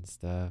that and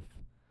stuff,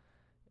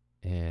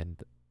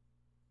 and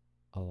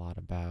a lot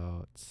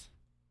about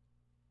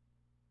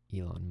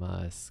Elon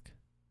Musk,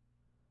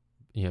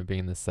 you know,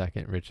 being the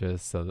second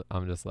richest. So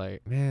I'm just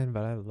like, man,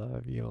 but I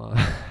love Elon.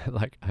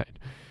 Like,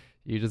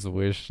 you just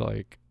wish,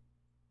 like,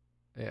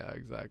 yeah,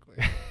 exactly.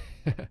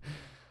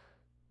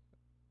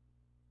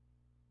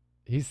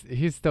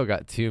 He's still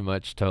got too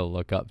much to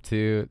look up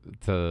to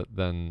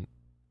then,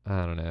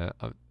 I don't know.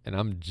 And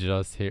I'm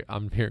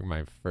hearing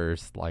my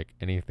first, like,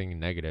 anything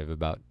negative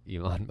about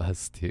Elon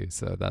Musk too.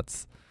 So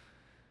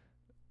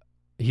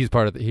he's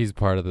part of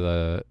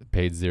the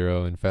paid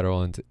zero in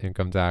federal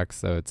income tax.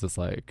 So it's just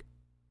like,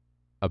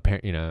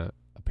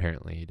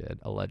 apparently he did,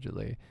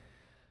 allegedly,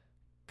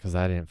 because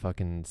I didn't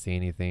fucking see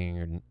anything,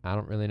 or I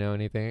don't really know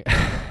anything.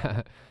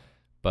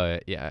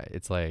 But yeah,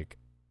 it's like,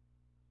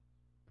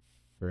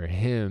 for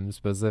him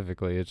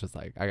specifically, it's just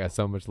like, I got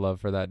so much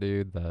love for that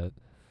dude that,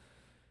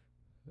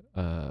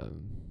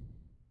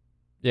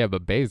 yeah.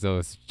 But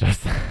Bezos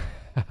just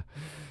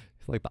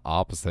he's like the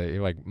opposite. He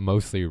like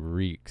mostly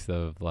reeks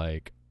of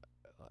like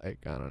I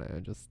don't know,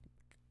 just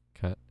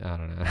I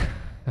don't know.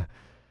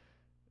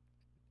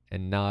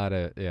 And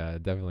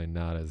definitely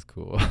not as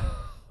cool.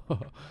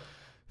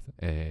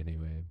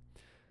 Anyway,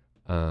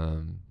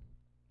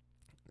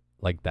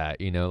 like that,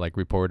 you know, like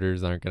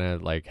reporters aren't gonna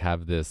like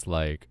have this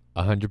like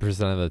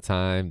 100% of the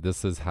time,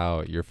 this is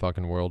how your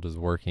fucking world is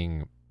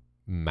working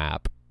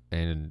map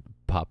and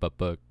pop-up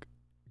book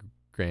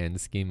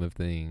grand scheme of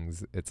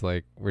things. It's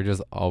like, we're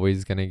just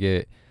always gonna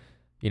get,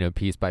 you know,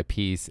 piece by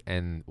piece,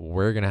 and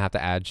we're gonna have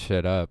to add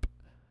shit up.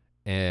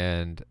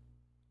 And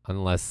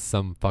unless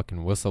some fucking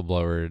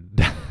whistleblower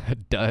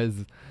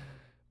does,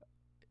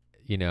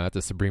 you know, at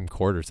the Supreme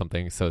Court or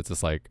something. So it's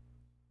just like,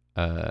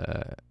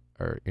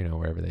 or, you know,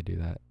 wherever they do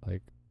that,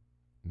 like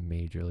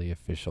majorly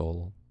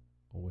official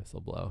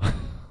whistleblow.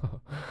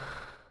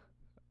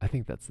 I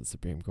think that's the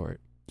Supreme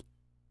Court.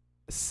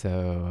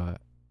 So,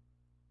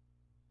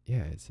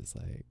 yeah, it's just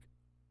like,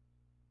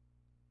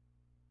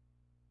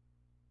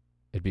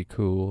 it'd be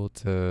cool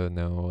to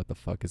know what the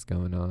fuck is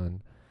going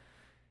on.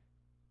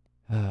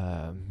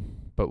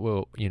 But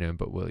will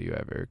you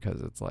ever?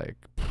 Because it's like,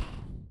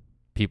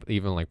 people,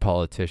 even like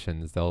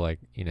politicians, they'll like,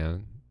 you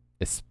know,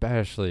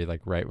 especially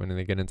like right when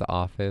they get into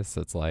office,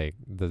 it's like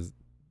they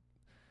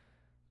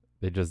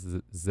just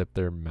zip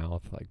their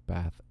mouth like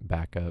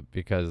back up,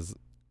 because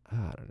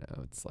I don't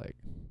know, it's like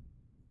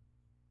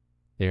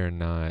they're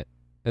not.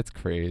 It's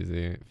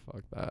crazy.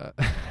 Fuck that.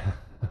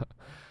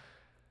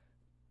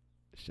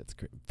 Shit's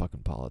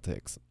fucking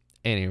politics.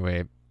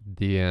 Anyway,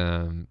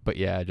 but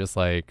yeah, just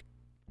like,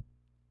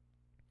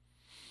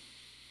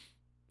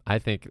 I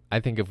think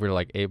if we're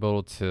like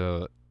able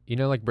to, you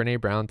know, like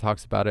Brene Brown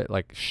talks about it,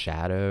 like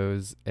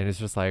shadows, and it's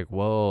just like,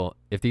 well,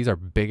 if these are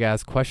big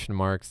ass question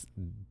marks,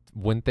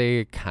 wouldn't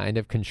they kind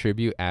of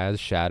contribute as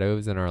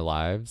shadows in our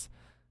lives?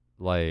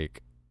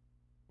 Like,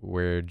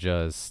 we're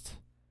just,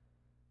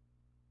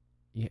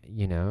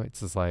 you know, it's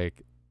just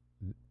like,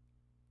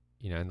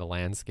 you know, and the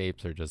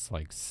landscapes are just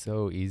like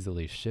so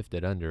easily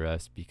shifted under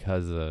us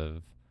because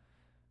of,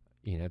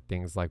 you know,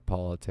 things like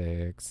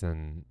politics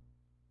and,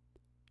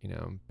 you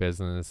know,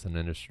 business and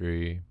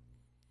industry.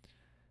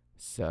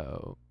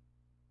 So,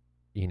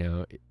 you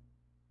know,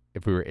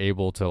 if we were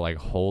able to like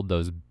hold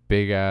those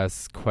big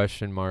ass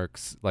question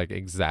marks like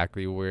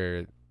exactly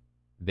where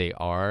they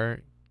are,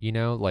 you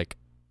know, like,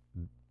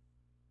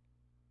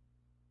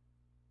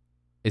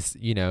 it's,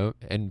 you know,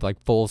 and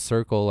like full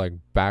circle, like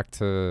back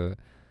to,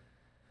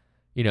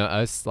 you know,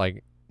 us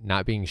like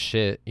not being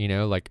shit, you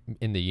know, like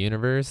in the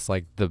universe,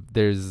 like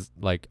there's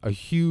like a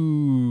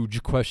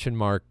huge question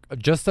mark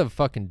just of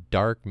fucking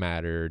dark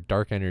matter,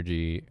 dark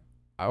energy,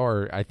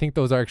 or I think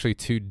those are actually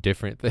two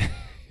different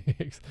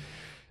things.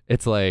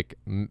 It's like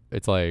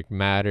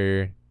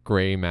matter,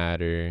 gray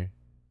matter,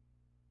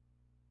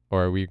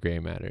 or are we gray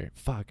matter?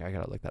 Fuck, I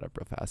gotta look that up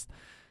real fast.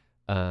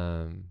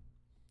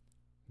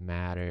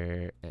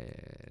 Matter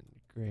and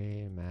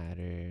gray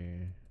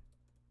matter,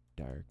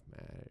 dark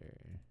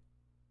matter,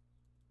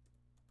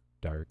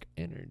 dark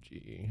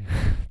energy.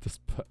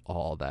 Just put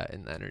all that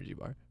in the energy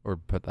bar, or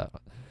put that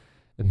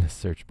in the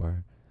search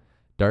bar.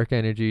 Dark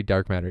energy,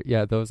 dark matter.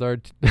 Yeah, those are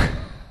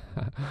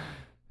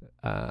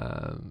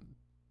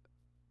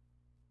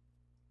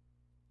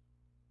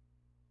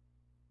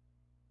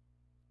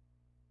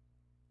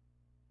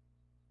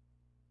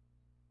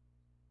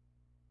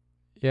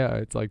Yeah,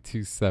 it's like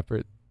two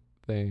separate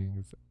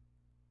things.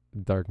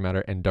 Dark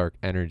matter and dark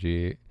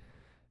energy.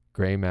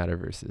 Gray matter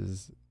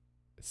versus.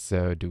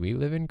 So, do we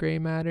live in gray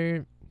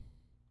matter?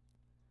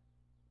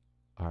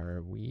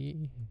 Are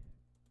we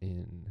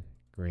in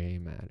gray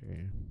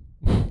matter?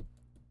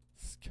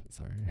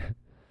 Sorry.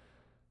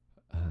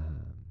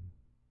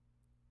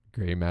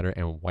 Gray matter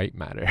and white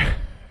matter.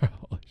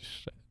 Holy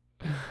shit.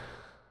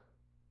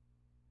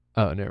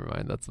 Oh, never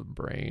mind. That's a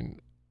brain.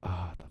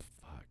 Oh, the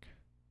fuck.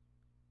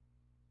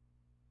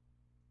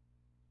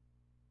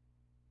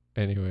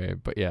 Anyway,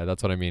 but yeah,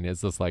 that's what I mean.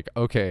 It's just like,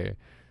 okay,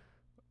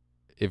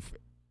 if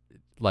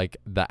like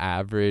the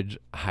average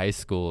high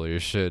schooler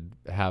should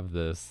have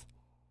this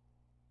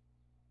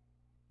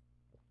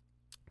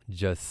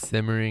just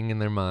simmering in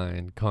their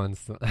mind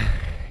constantly.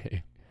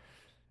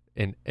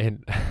 and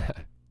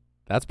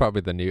that's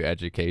probably the new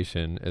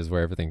education, is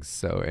where everything's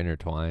so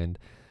intertwined.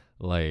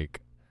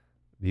 Like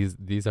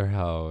these are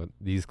how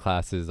these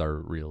classes are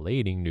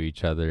relating to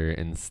each other,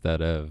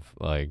 instead of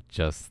like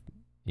just,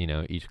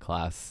 each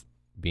class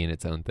being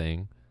its own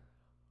thing.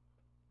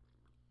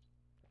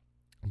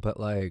 But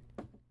like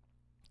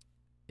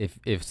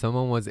if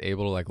someone was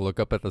able to like look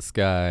up at the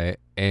sky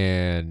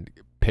and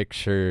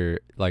picture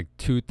like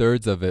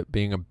 2/3 of it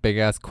being a big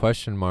ass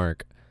question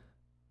mark,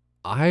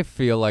 I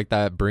feel like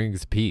that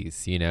brings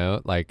peace,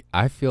 like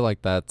I feel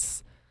like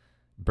that's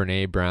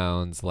Brene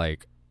Brown's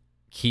like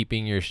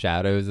keeping your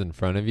shadows in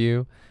front of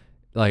you.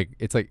 Like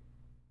it's like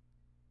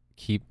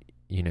keeping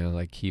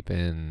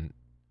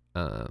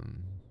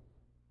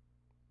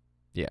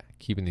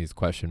keeping these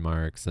question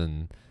marks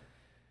and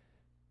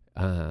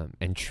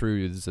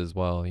truths as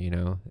well,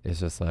 it's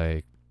just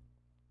like,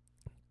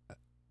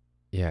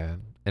 yeah.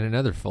 And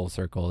another full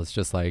circle is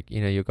just like,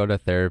 you go to a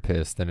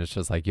therapist and it's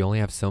just like you only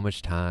have so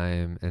much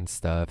time and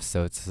stuff,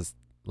 so it's just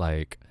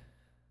like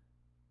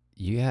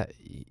you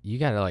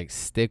gotta like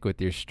stick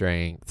with your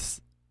strengths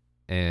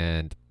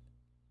and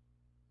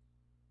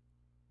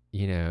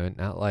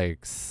not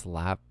like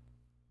slap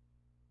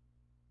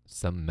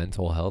some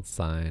mental health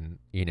sign,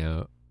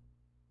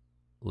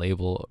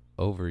 label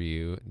over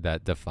you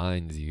that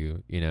defines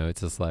you.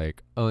 It's just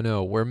like, oh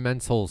no, we're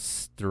mental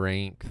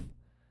strength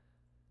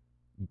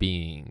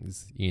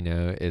beings,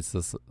 it's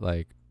just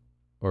like,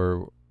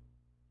 or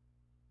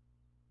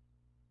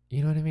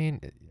you know what I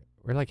mean?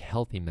 We're like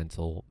healthy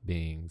mental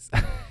beings.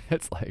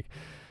 It's like,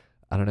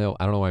 I don't know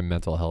why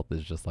mental health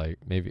is just like,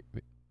 maybe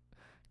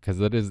because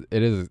it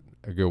is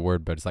a good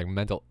word, but it's like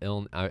mental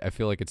ill. I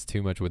feel like it's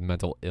too much with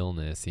mental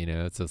illness,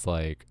 it's just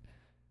like,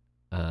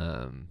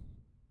 and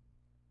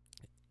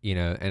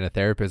a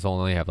therapist will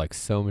only have like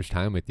so much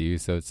time with you,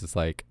 so it's just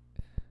like,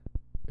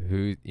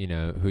 who's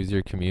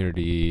your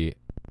community,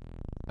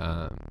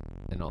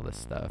 and all this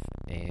stuff.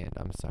 And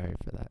I'm sorry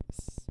for that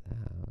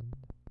sound.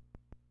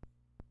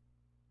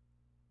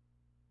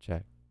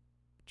 Check.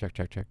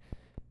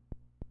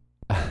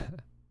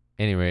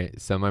 Anyway,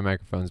 so my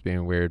microphone's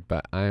being weird,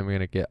 but I'm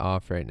gonna get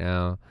off right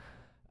now.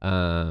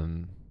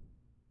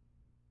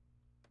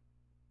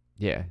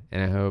 Yeah,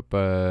 and I hope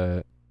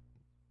y'all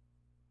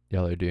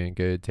are doing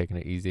good, taking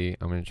it easy.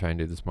 I'm gonna try and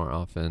do this more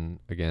often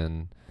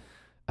again.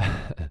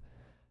 But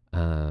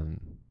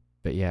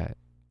yeah,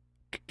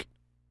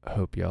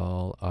 hope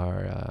y'all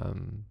are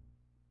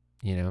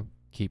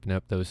keeping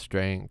up those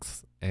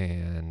strengths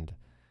and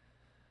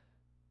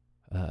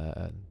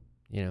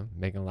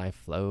making life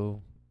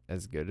flow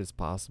as good as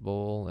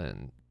possible,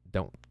 and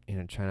don't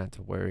try not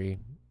to worry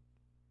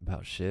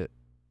about shit.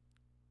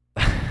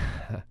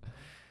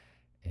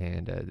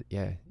 And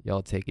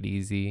y'all take it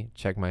easy.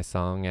 Check my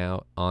song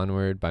out,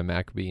 Onward by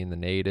Maccabee and the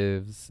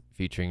Natives,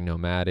 featuring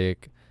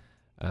Nomadic.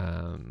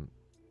 And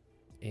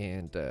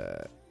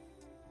I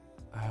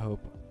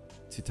hope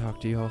to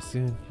talk to you all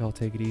soon. Y'all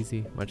take it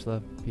easy. Much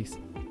love. Peace.